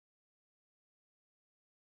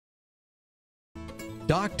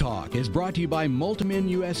DocTalk is brought to you by Multimin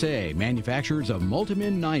USA, manufacturers of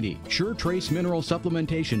Multimin 90, sure trace mineral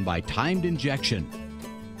supplementation by timed injection.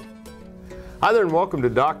 Hi there and welcome to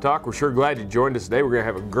DocTalk. We're sure glad you joined us today. We're going to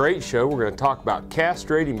have a great show. We're going to talk about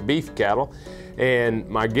castrating beef cattle. And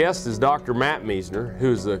my guest is Dr. Matt Meisner,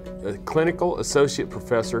 who's a clinical associate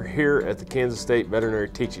professor here at the Kansas State Veterinary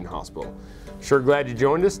Teaching Hospital. Sure glad you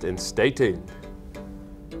joined us, and stay tuned.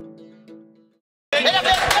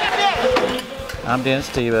 I'm Dennis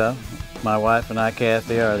Tebow. My wife and I,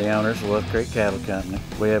 Kathy, are the owners of Wolf Creek Cattle Company.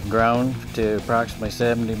 We have grown to approximately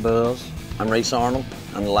 70 bulls. I'm Reese Arnold.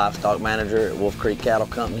 I'm the livestock manager at Wolf Creek Cattle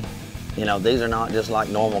Company. You know, these are not just like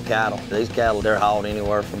normal cattle. These cattle, they're hauled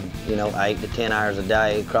anywhere from, 8 to 10 hours a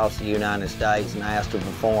day across the United States and asked to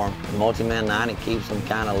perform. The Multimin 90 keeps them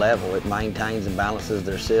kind of level. It maintains and balances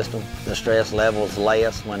their system. The stress level's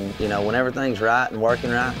less when, when everything's right and working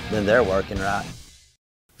right, then they're working right.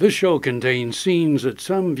 This show contains scenes that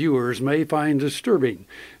some viewers may find disturbing.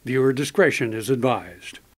 Viewer discretion is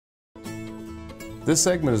advised. This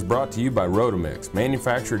segment is brought to you by Rotomix,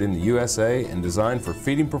 manufactured in the USA and designed for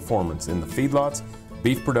feeding performance in the feedlots,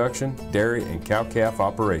 beef production, dairy, and cow-calf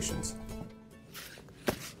operations.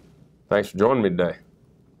 Thanks for joining me today.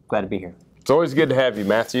 Glad to be here. It's always good to have you,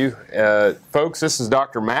 Matthew. Folks, this is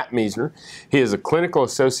Dr. Matt Meisner. He is a clinical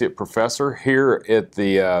associate professor here at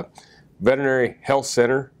the Veterinary Health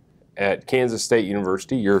Center at Kansas State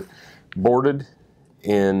University. You're boarded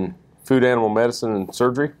in food animal medicine and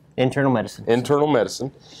surgery? Internal medicine. Internal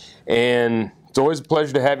medicine. And it's always a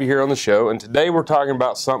pleasure to have you here on the show. And today we're talking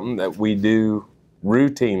about something that we do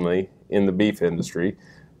routinely in the beef industry,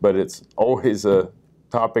 but it's always a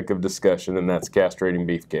topic of discussion, and that's castrating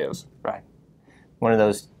beef calves. Right. One of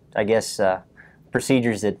those, I guess,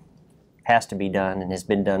 procedures that has to be done and has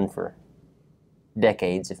been done for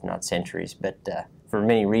decades, if not centuries, but for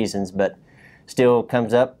many reasons, but still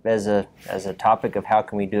comes up as a topic of how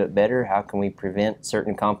can we do it better, how can we prevent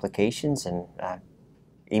certain complications, and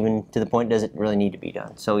even to the point, does it really need to be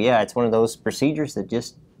done? So yeah, it's one of those procedures that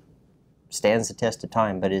just stands the test of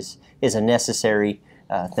time, but is a necessary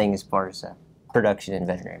thing as far as production in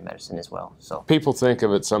veterinary medicine as well. So people think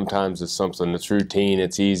of it sometimes as something that's routine,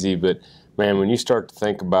 it's easy, but man, when you start to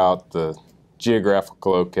think about the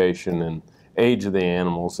geographical location and age of the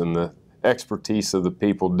animals and the expertise of the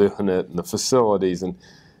people doing it and the facilities, and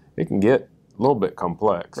it can get a little bit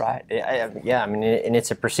complex. Right. Yeah, I mean, and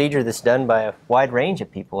it's a procedure that's done by a wide range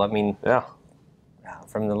of people. I mean, yeah,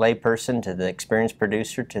 from the lay person to the experienced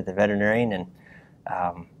producer to the veterinarian,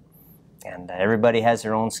 and everybody has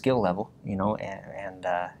their own skill level, and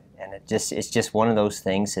it's just one of those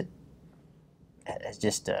things that it's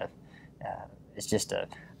just a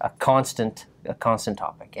constant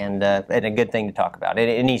topic, and a good thing to talk about.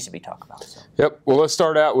 It needs to be talked about. So. Yep. Well, let's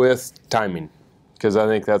start out with timing, because I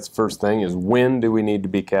think that's the first thing is when do we need to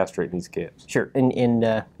be castrating these calves? Sure. And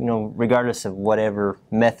regardless of whatever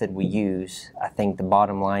method we use, I think the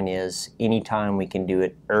bottom line is anytime we can do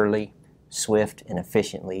it early, swift, and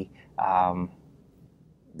efficiently,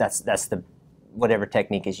 that's the whatever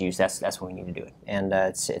technique is used, that's when we need to do it. And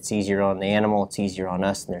it's easier on the animal, it's easier on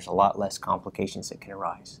us, and there's a lot less complications that can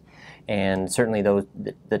arise. And certainly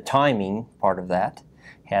the timing part of that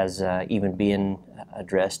has even been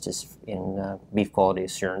addressed as in beef quality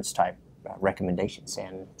assurance type recommendations.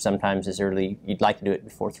 And sometimes as early, you'd like to do it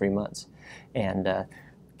before 3 months. And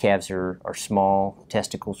calves are small,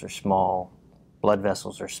 testicles are small, blood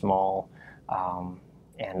vessels are small,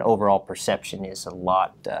 and overall perception is a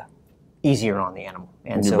lot easier on the animal,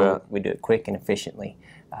 and so we do it quick and efficiently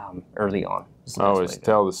early on. I always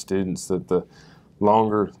tell the students that the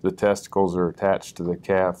longer the testicles are attached to the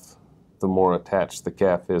calf, the more attached the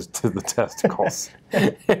calf is to the testicles.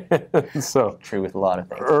 So true with a lot of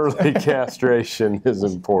things. Early castration is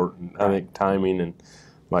important. I think timing and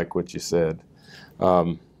like what you said.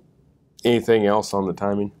 Anything else on the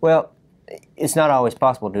timing? Well, it's not always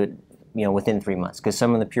possible to do it within 3 months, because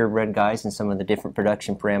some of the purebred guys and some of the different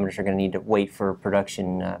production parameters are going to need to wait for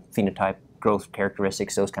production phenotype, growth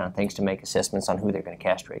characteristics, those kind of things to make assessments on who they're going to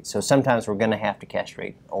castrate. So sometimes we're going to have to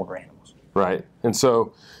castrate older animals. Right. And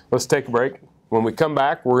so let's take a break. When we come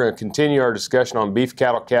back, we're going to continue our discussion on beef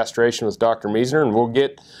cattle castration with Dr. Meisner, and we'll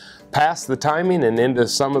get past the timing and into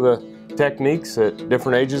some of the techniques at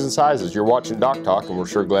different ages and sizes. You're watching DocTalk, and we're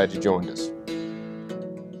sure glad you joined us.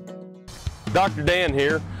 Dr. Dan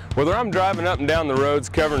here. Whether I'm driving up and down the roads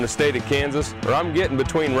covering the state of Kansas, or I'm getting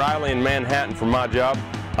between Riley and Manhattan for my job,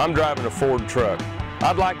 I'm driving a Ford truck.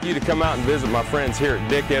 I'd like you to come out and visit my friends here at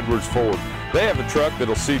Dick Edwards Ford. They have a truck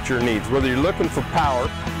that'll suit your needs. Whether you're looking for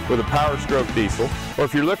power, with a Power Stroke diesel. Or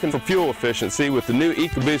if you're looking for fuel efficiency with the new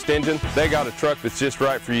EcoBoost engine, they got a truck that's just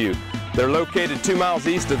right for you. They're located 2 miles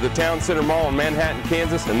east of the Town Center Mall in Manhattan,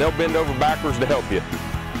 Kansas, and they'll bend over backwards to help you.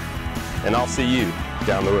 And I'll see you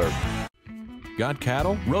down the road. Got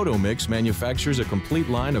cattle? Rotomix manufactures a complete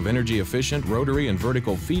line of energy-efficient rotary and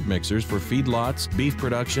vertical feed mixers for feedlots, beef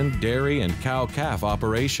production, dairy, and cow-calf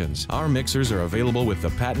operations. Our mixers are available with the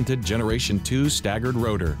patented Generation 2 staggered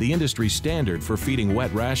rotor, the industry standard for feeding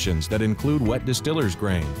wet rations that include wet distiller's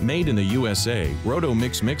grain. Made in the USA,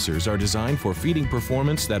 Rotomix mixers are designed for feeding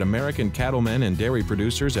performance that American cattlemen and dairy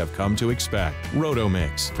producers have come to expect.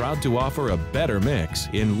 Rotomix, proud to offer a better mix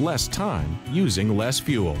in less time using less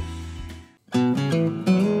fuel.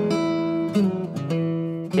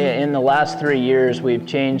 In the last 3 years, we've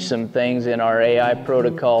changed some things in our AI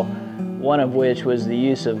protocol, one of which was the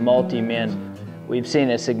use of multi-min. We've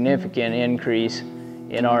seen a significant increase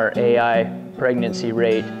in our AI pregnancy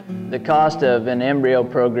rate. The cost of an embryo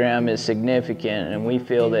program is significant, and we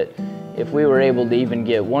feel that if we were able to even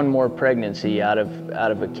get one more pregnancy out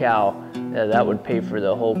of a cow, that would pay for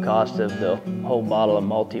the whole cost of the whole bottle of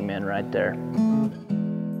multi-min right there.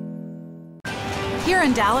 Here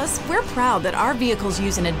in Dallas, we're proud that our vehicles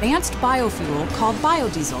use an advanced biofuel called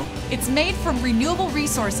biodiesel. It's made from renewable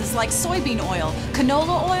resources like soybean oil,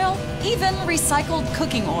 canola oil, even recycled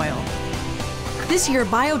cooking oil. This year,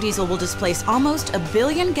 biodiesel will displace almost 1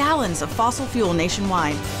 billion gallons of fossil fuel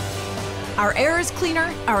nationwide. Our air is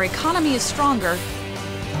cleaner, our economy is stronger,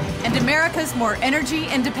 and America's more energy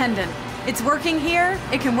independent. It's working here,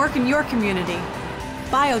 it can work in your community.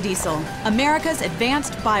 Biodiesel, America's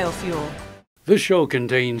advanced biofuel. This show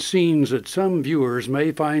contains scenes that some viewers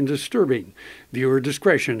may find disturbing. Viewer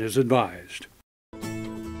discretion is advised.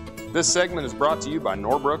 This segment is brought to you by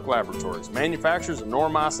Norbrook Laboratories, manufacturers of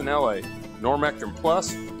Normycin LA, Normectin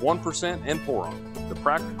Plus, 1%, and Poron, the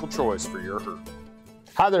practical choice for your herd.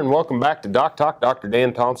 Hi there and welcome back to DocTalk. Dr.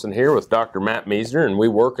 Dan Thompson here with Dr. Matt Meisner, and we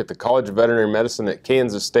work at the College of Veterinary Medicine at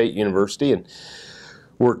Kansas State University. And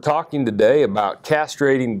we're talking today about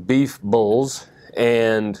castrating beef bulls,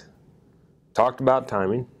 and talked about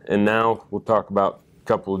timing, and now we'll talk about a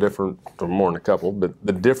couple of different, or more than a couple, but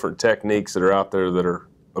the different techniques that are out there that are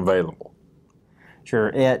available. Sure.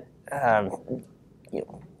 A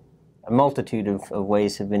multitude of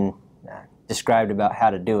ways have been described about how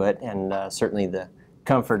to do it, and certainly the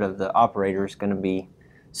comfort of the operator is going to be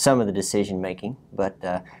some of the decision making, but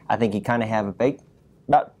I think you kind of have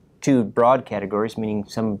about 2 broad categories, meaning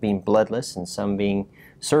some being bloodless and some being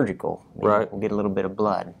surgical. Right. We'll get a little bit of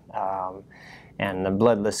blood. And the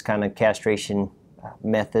bloodless kind of castration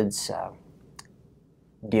methods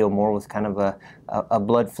deal more with kind of a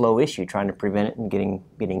blood flow issue, trying to prevent it and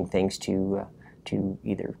getting things to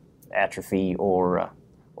either atrophy or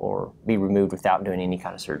be removed without doing any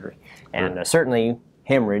kind of surgery. And certainly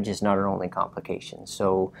hemorrhage is not our only complication.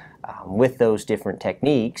 So with those different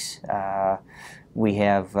techniques, we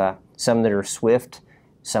have some that are swift,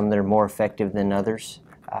 some that are more effective than others,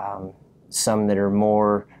 some that are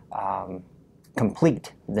more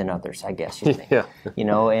complete than others, I guess you think. Yeah.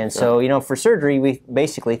 And so, for surgery, we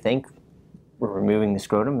basically think we're removing the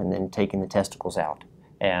scrotum and then taking the testicles out.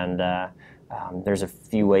 And there's a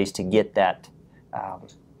few ways to get that,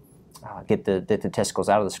 get the testicles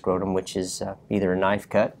out of the scrotum, which is either a knife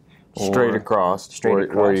cut, Straight across,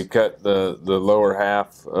 where you cut the lower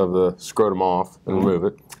half of the scrotum off and remove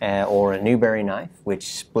it. Or a Newberry knife,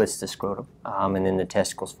 which splits the scrotum, and then the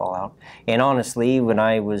testicles fall out. And honestly, when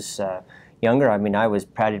I was younger, I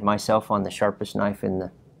prided myself on the sharpest knife in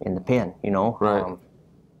the pen. Right.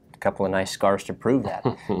 A couple of nice scars to prove that.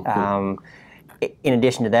 In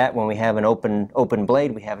addition to that, when we have an open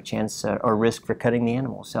blade, we have a chance or risk for cutting the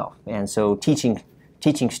animal itself. And so teaching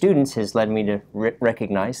students has led me to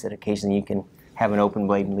recognize that occasionally you can have an open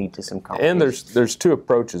blade and lead to some complications. And there's 2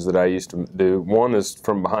 approaches that I used to do. One is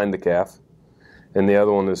from behind the calf, and the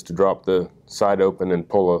other one is to drop the side open and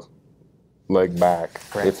pull a leg back.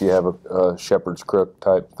 Correct. If you have a shepherd's crook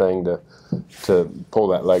type thing to pull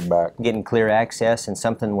that leg back. Getting clear access and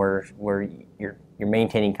something where you're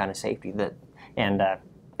maintaining kind of safety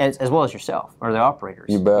as well as yourself or the operators.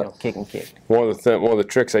 You bet. Kick and kick. One of the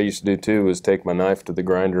tricks I used to do too was take my knife to the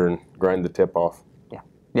grinder and grind the tip off.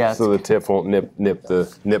 Yeah. So the tip won't nip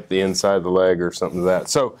the inside of the leg or something like that.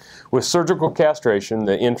 So with surgical castration,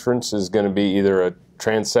 the entrance is going to be either a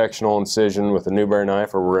transsectional incision with a Newberry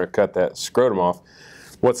knife, or we're going to cut that scrotum off.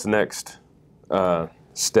 What's the next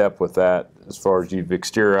step with that as far as you've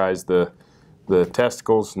exteriorized the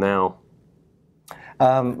testicles now?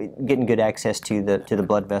 Getting good access to the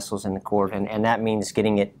blood vessels in the cord, and that means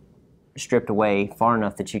getting it stripped away far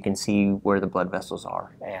enough that you can see where the blood vessels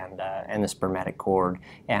are and the spermatic cord,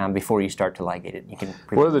 and before you start to ligate it. You can.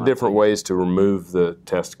 What are the different ways to remove the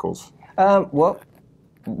testicles? Well,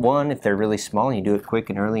 one, if they're really small and you do it quick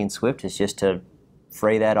and early and swift, is just to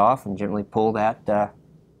fray that off and gently pull that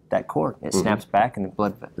cord. It snaps back and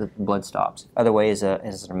the blood stops. Other way is an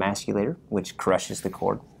emasculator, which crushes the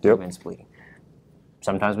cord, prevents bleeding.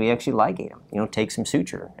 Sometimes we actually ligate them, take some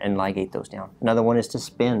suture and ligate those down. Another one is to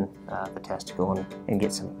spin the testicle and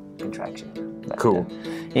get some contraction. But, cool.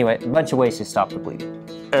 Anyway, a bunch of ways to stop the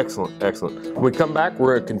bleeding. Excellent, excellent. When we come back,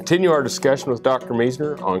 we're going to continue our discussion with Dr.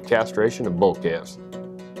 Meisner on castration of bull calves.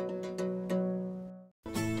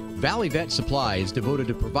 Valley Vet Supply is devoted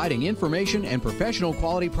to providing information and professional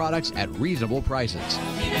quality products at reasonable prices.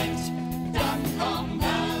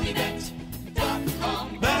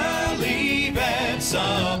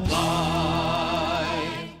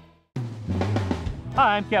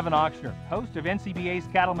 Hi, I'm Kevin Ochsner, host of NCBA's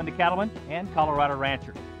Cattleman to Cattleman and Colorado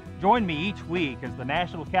Rancher. Join me each week as the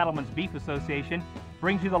National Cattlemen's Beef Association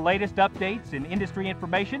brings you the latest updates in industry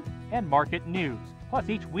information and market news. Plus,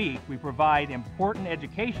 each week we provide important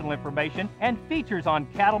educational information and features on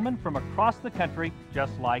cattlemen from across the country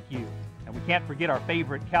just like you. And we can't forget our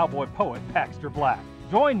favorite cowboy poet, Baxter Black.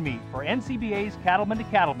 Join me for NCBA's Cattleman to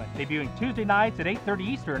Cattleman, debuting Tuesday nights at 8:30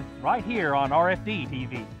 Eastern, right here on RFD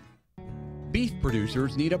TV. Beef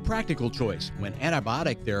producers need a practical choice when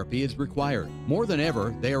antibiotic therapy is required. More than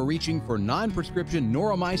ever, they are reaching for non-prescription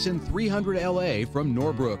Noromycin 300LA from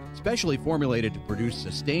Norbrook, specially formulated to produce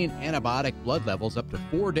sustained antibiotic blood levels up to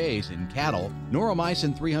 4 days in cattle.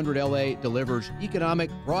 Noromycin 300LA delivers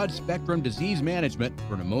economic, broad-spectrum disease management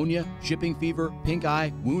for pneumonia, shipping fever, pink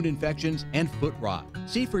eye, wound infections, and foot rot.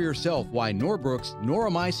 See for yourself why Norbrook's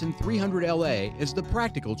Noromycin 300LA is the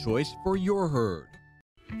practical choice for your herd.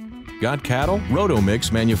 Got cattle?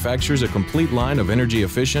 Rotomix manufactures a complete line of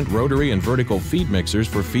energy-efficient rotary and vertical feed mixers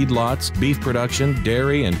for feedlots, beef production,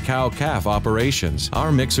 dairy, and cow-calf operations.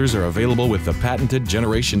 Our mixers are available with the patented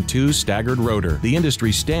Generation 2 staggered rotor, the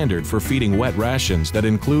industry standard for feeding wet rations that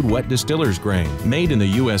include wet distiller's grain. Made in the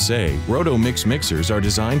USA, Rotomix mixers are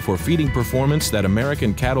designed for feeding performance that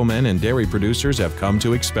American cattlemen and dairy producers have come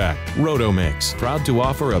to expect. Rotomix, proud to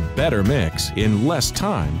offer a better mix in less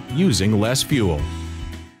time using less fuel.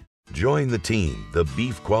 Join the team, the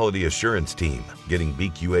Beef Quality Assurance Team. Getting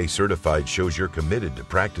BQA certified shows you're committed to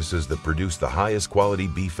practices that produce the highest quality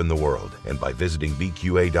beef in the world. And by visiting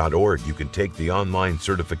BQA.org, you can take the online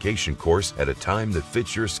certification course at a time that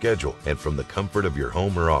fits your schedule and from the comfort of your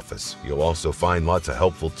home or office. You'll also find lots of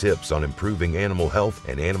helpful tips on improving animal health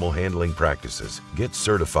and animal handling practices. Get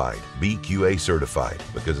certified, BQA certified,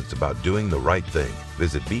 because it's about doing the right thing.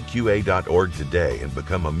 Visit BQA.org today and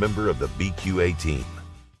become a member of the BQA team.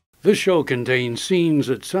 This show contains scenes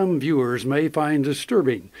that some viewers may find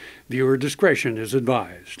disturbing. Viewer discretion is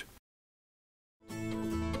advised.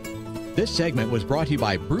 This segment was brought to you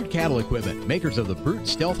by Brute Cattle Equipment, makers of the Brute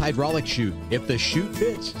Stealth Hydraulic Chute. If the chute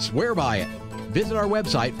fits, swear by it. Visit our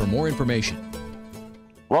website for more information.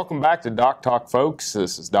 Welcome back to DocTalk, folks.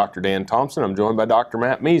 This is Dr. Dan Thompson. I'm joined by Dr.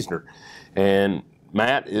 Matt Meisner. And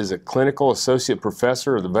Matt is a clinical associate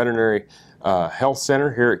professor of the Veterinary Health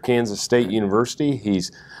Center here at Kansas State University.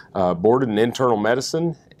 He's boarded in internal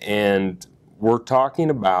medicine, and we're talking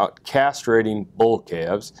about castrating bull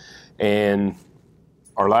calves. And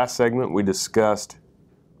our last segment, we discussed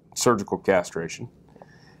surgical castration.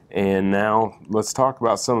 And now let's talk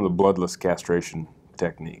about some of the bloodless castration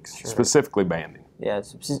techniques, specifically banding.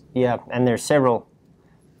 Yeah, and there's several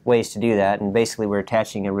ways to do that. And basically, we're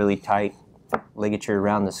attaching a really tight ligature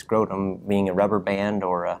around the scrotum, being a rubber band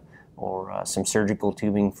or some surgical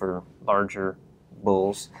tubing for larger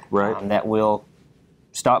bulls, right. That will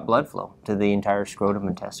stop blood flow to the entire scrotum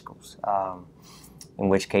and testicles. In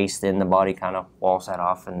which case, then the body kind of walls that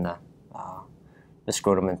off, and the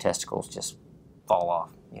scrotum and testicles just fall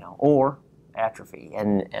off, or atrophy.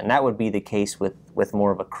 And that would be the case with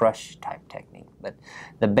more of a crush type technique. But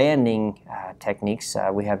the banding techniques,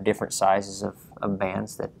 we have different sizes of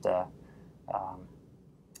bands that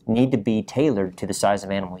need to be tailored to the size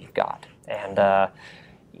of animal you've got. And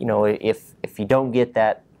if you don't get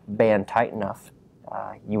that band tight enough,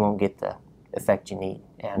 you won't get the effect you need.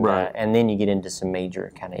 And right. And then you get into some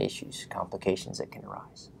major kind of issues, complications that can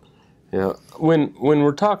arise. Yeah, when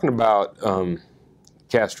we're talking about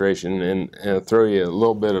castration, and I'll throw you a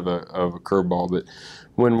little bit of a curveball, but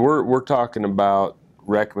when we're talking about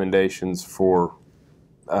recommendations for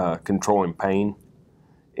controlling pain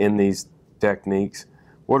in these techniques,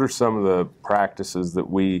 what are some of the practices that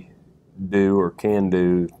we do or can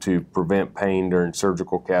do to prevent pain during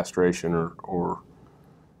surgical castration or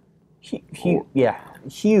Yeah,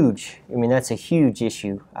 huge. I mean, that's a huge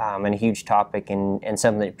issue and a huge topic, and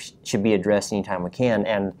something that should be addressed anytime we can.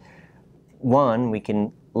 And one, we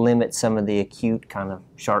can limit some of the acute kind of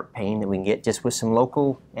sharp pain that we can get just with some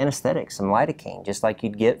local anesthetics, some lidocaine, just like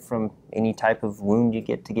you'd get from any type of wound you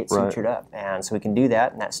get to get sutured up. And so we can do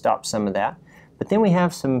that, and that stops some of that. But then we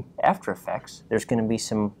have some after effects. There's going to be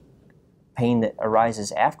some pain that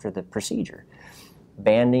arises after the procedure.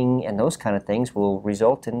 Banding and those kind of things will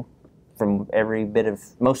result in, from every bit of,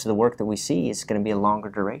 most of the work that we see is going to be a longer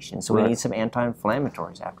duration. So we need some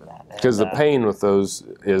anti-inflammatories after that. Because the pain with those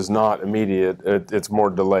is not immediate, it's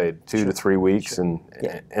more delayed, 2 to 3 weeks, and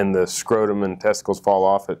the scrotum and testicles fall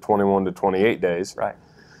off at 21 to 28 days. Right.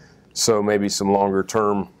 So maybe some longer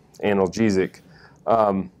term analgesic.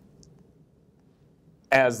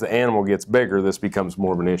 As the animal gets bigger, this becomes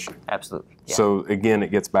more of an issue. Absolutely. Yeah. So again,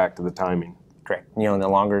 it gets back to the timing. Correct. You know, the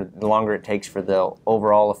longer it takes for the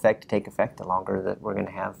overall effect to take effect, the longer that we're going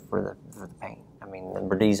to have for the pain. I mean, the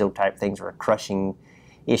Bordizzo type things where a crushing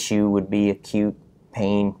issue would be acute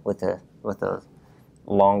pain with a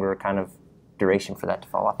longer kind of duration for that to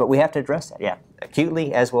fall off. But we have to address that, yeah,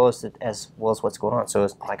 acutely as well as what's going on. So,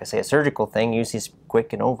 it's, like I say, a surgical thing usually is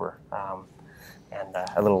quick and over, and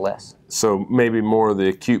a little less. So maybe more of the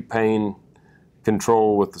acute pain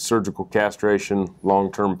control with the surgical castration,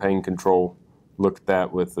 long-term pain control. Look at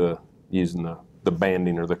that with using the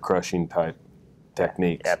banding or the crushing type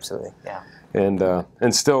techniques. Absolutely, yeah.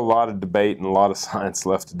 And still a lot of debate and a lot of science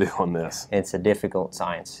left to do on this. It's a difficult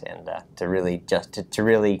science, and to really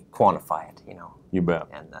quantify it, you know. You bet.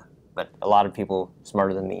 And but a lot of people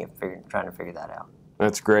smarter than me are trying to figure that out.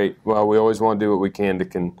 That's great. Well, we always want to do what we can to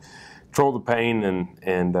control the pain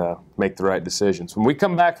and make the right decisions. When we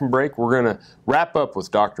come back from break, we're going to wrap up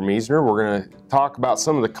with Dr. Meisner. We're going to talk about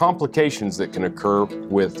some of the complications that can occur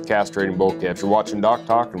with castrating bull calves. You're watching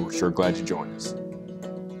DocTalk, and we're sure glad you joined us.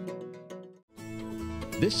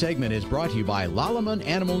 This segment is brought to you by Lalaman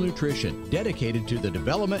Animal Nutrition, dedicated to the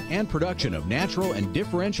development and production of natural and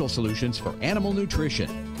differential solutions for animal nutrition.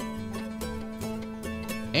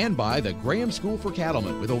 And by the Graham School for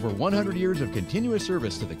Cattlemen, with over 100 years of continuous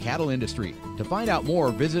service to the cattle industry. To find out more,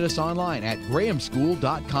 visit us online at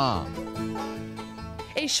grahamschool.com.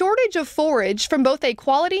 A shortage of forage from both a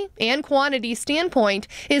quality and quantity standpoint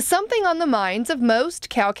is something on the minds of most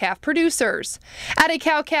cow-calf producers. At a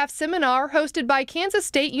cow-calf seminar hosted by Kansas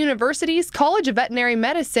State University's College of Veterinary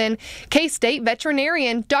Medicine, K-State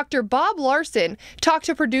veterinarian Dr. Bob Larson talked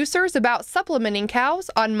to producers about supplementing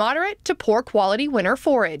cows on moderate to poor quality winter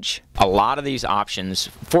forage. A lot of these options,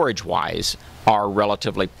 forage-wise, are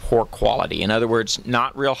relatively poor quality. In other words,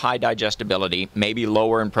 not real high digestibility, maybe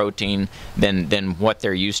lower in protein than what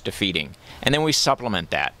they're used to feeding. And then we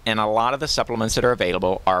supplement that. And a lot of the supplements that are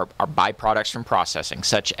available are byproducts from processing,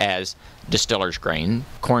 such as distiller's grain,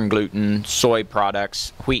 corn gluten, soy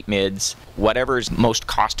products, wheat midds. Whatever is most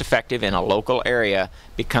cost effective in a local area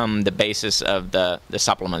become the basis of the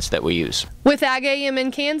supplements that we use. With Ag AM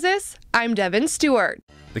in Kansas, I'm Devin Stewart.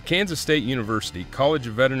 The Kansas State University College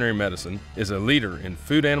of Veterinary Medicine is a leader in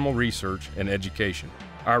food animal research and education.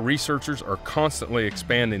 Our researchers are constantly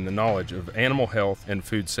expanding the knowledge of animal health and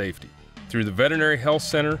food safety. Through the Veterinary Health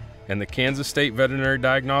Center and the Kansas State Veterinary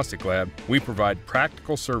Diagnostic Lab, we provide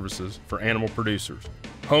practical services for animal producers.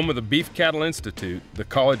 Home of the Beef Cattle Institute, the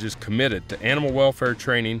college is committed to animal welfare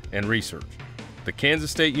training and research. The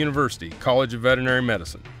Kansas State University College of Veterinary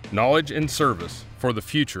Medicine, knowledge and service for the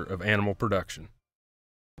future of animal production.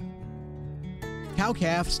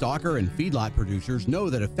 Cow-calf, stocker, and feedlot producers know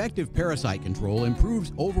that effective parasite control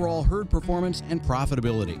improves overall herd performance and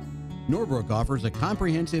profitability. Norbrook offers a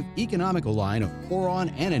comprehensive, economical line of pour-on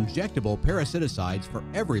and injectable parasiticides for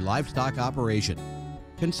every livestock operation.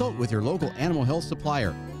 Consult with your local animal health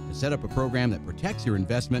supplier to set up a program that protects your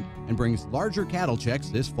investment and brings larger cattle checks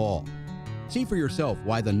this fall. See for yourself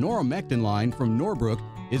why the Noromectin line from Norbrook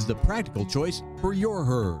is the practical choice for your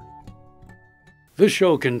herd. This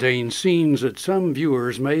show contains scenes that some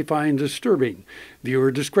viewers may find disturbing.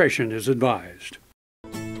 Viewer discretion is advised.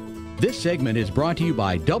 This segment is brought to you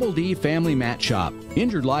by Double D Family Mat Shop.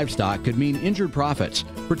 Injured livestock could mean injured profits.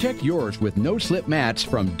 Protect yours with no-slip mats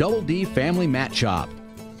from Double D Family Mat Shop.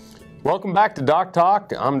 Welcome back to Doc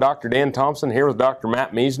Talk. I'm Dr. Dan Thompson here with Dr.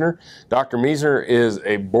 Matt Meisner. Dr. Meisner is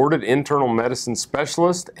a boarded internal medicine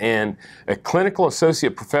specialist and a clinical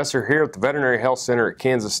associate professor here at the Veterinary Health Center at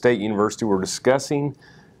Kansas State University. We're discussing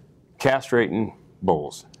castrating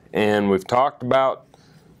bulls. And we've talked about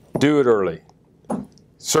do it early,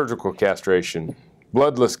 surgical castration,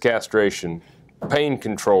 bloodless castration, pain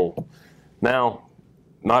control. Now,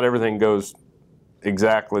 not everything goes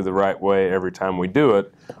exactly the right way every time we do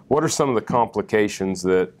it, what are some of the complications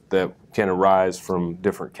that can arise from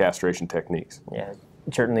different castration techniques? Yeah,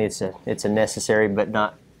 certainly it's a necessary but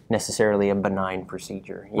not necessarily a benign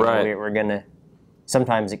procedure. You right. know, we're going to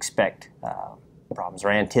sometimes expect problems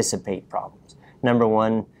or anticipate problems. Number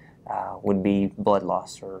one would be blood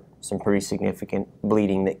loss or some pretty significant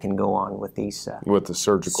bleeding that can go on with these with the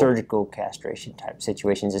surgical castration type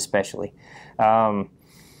situations, especially.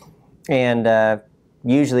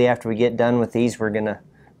 Usually after we get done with these, we're gonna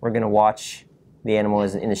watch the animal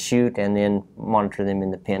in the chute and then monitor them in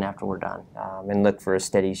the pen after we're done, and look for a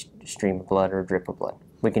steady stream of blood or a drip of blood.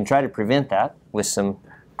 We can try to prevent that with some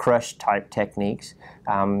crush type techniques.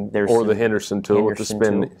 Or the Henderson tool with the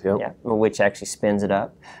spin, yep. Yeah, which actually spins it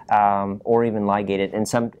up, or even ligate it.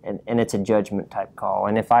 And it's a judgment type call.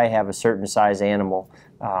 And if I have a certain size animal,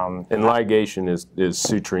 and ligation is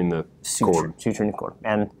suturing the cord. Suturing the cord,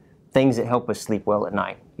 and things that help us sleep well at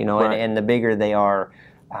night. You know, right. and the bigger they are,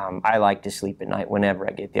 I like to sleep at night whenever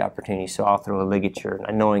I get the opportunity. So I'll throw a ligature,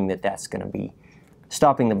 knowing that that's going to be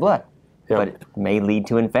stopping the blood. Yep. But it may lead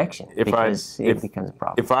to infection because it becomes a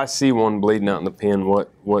problem. If I see one bleeding out in the pen,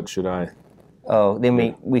 what should I? Oh,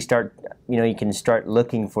 then we start. You know, you can start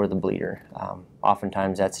looking for the bleeder.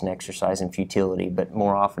 Oftentimes that's an exercise in futility, but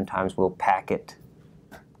more oftentimes we'll pack it,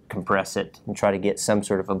 compress it, and try to get some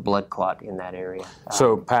sort of a blood clot in that area.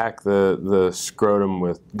 So pack the scrotum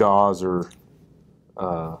with gauze or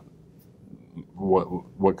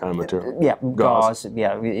what kind of material? Yeah, gauze.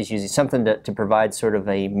 Yeah, it's usually something to provide sort of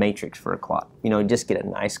a matrix for a clot. You know, just get a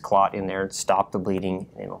nice clot in there, stop the bleeding,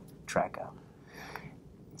 and it'll track out.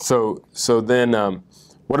 So then,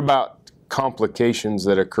 what about complications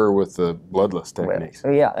that occur with the bloodless techniques?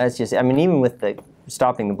 Well, yeah, that's just. I mean, even with the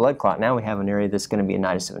stopping the blood clot, now we have an area that's going to be a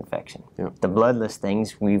nidus of infection. Yep. The bloodless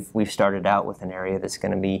things, we've started out with an area that's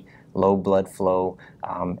going to be low blood flow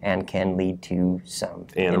and can lead to some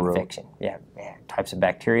infection. Yeah, types of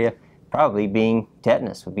bacteria, probably being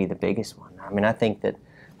tetanus would be the biggest one. I mean, I think that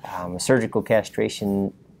surgical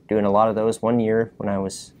castration, doing a lot of those. One year when I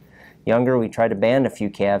was younger, we tried to ban a few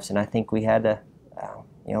calves, and I think we had a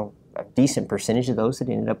decent percentage of those that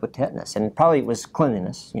ended up with tetanus. And probably it was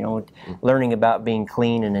cleanliness, learning about being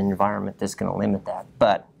clean in an environment that's going to limit that.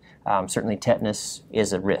 But certainly tetanus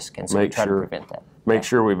is a risk, and so we try to prevent that. Make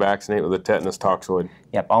sure we vaccinate with a tetanus toxoid.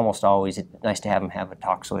 Yep, almost always. It's nice to have them have a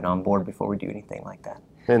toxoid on board before we do anything like that.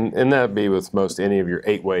 And that would be with most any of your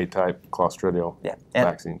 8-way type Clostridial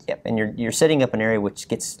vaccines. Yep, and you're setting up an area which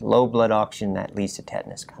gets low blood oxygen that leads to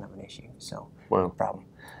tetanus, kind of an issue. So, problem.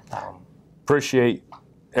 Appreciate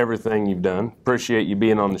everything you've done. Appreciate you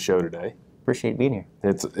being on the show today. Appreciate being here.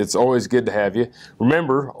 It's always good to have you.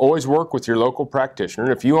 Remember, always work with your local practitioner.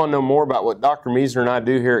 And if you want to know more about what Dr. Meisner and I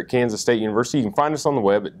do here at Kansas State University, you can find us on the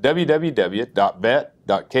web at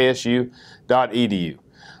www.vet.ksu.edu.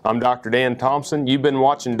 I'm Dr. Dan Thompson. You've been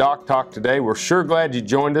watching DocTalk today. We're sure glad you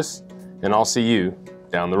joined us, and I'll see you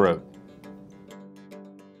down the road.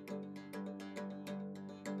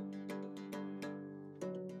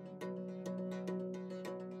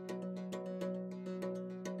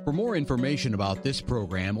 For more information about this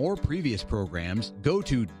program or previous programs, go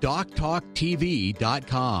to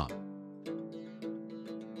DocTalkTV.com.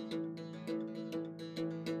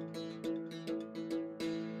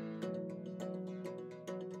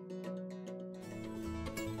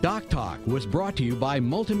 DocTalk was brought to you by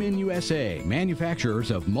Multimin USA, manufacturers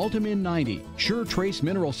of Multimin 90, sure trace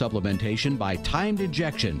mineral supplementation by timed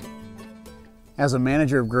injection. As a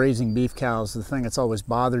manager of grazing beef cows, the thing that's always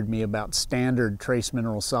bothered me about standard trace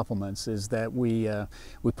mineral supplements is that we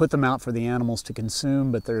put them out for the animals to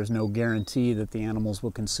consume, but there is no guarantee that the animals will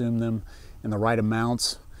consume them in the right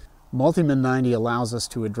amounts. Multimin 90 allows us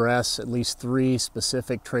to address at least 3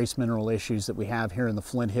 specific trace mineral issues that we have here in the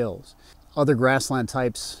Flint Hills. Other grassland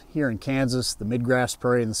types here in Kansas, the midgrass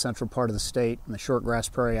prairie in the central part of the state and the shortgrass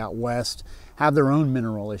prairie out west, have their own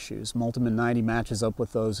mineral issues. Multimin 90 matches up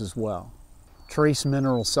with those as well. Trace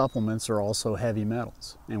mineral supplements are also heavy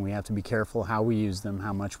metals, and we have to be careful how we use them,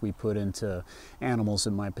 how much we put into animals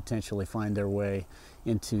that might potentially find their way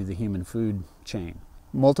into the human food chain.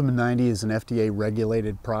 Multimin 90 is an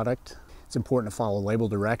FDA-regulated product. It's important to follow label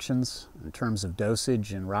directions in terms of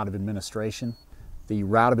dosage and route of administration. The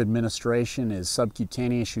route of administration is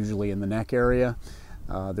subcutaneous, usually in the neck area.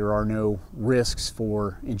 There are no risks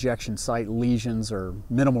for injection site lesions, or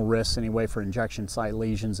minimal risks anyway for injection site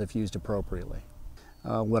lesions if used appropriately.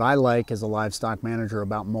 What I like as a livestock manager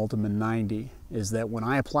about Multimin 90 is that when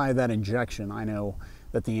I apply that injection, I know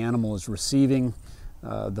that the animal is receiving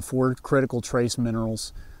the 4 critical trace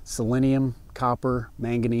minerals, selenium, copper,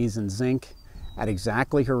 manganese, and zinc, at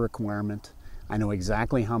exactly her requirement. I know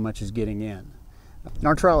exactly how much is getting in. In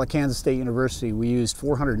our trial at Kansas State University, we used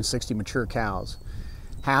 460 mature cows.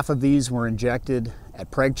 Half of these were injected at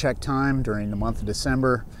preg check time during the month of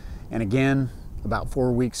December, and again about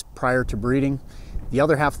 4 weeks prior to breeding. The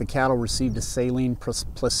other half of the cattle received a saline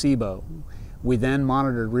placebo. We then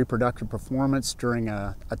monitored reproductive performance during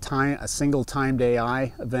a single timed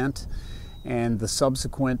AI event and the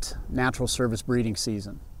subsequent natural service breeding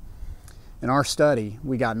season. In our study,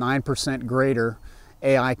 we got 9% greater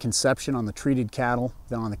AI conception on the treated cattle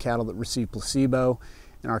than on the cattle that received placebo,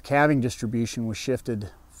 and our calving distribution was shifted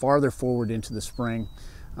farther forward into the spring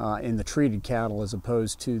in the treated cattle as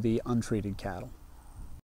opposed to the untreated cattle.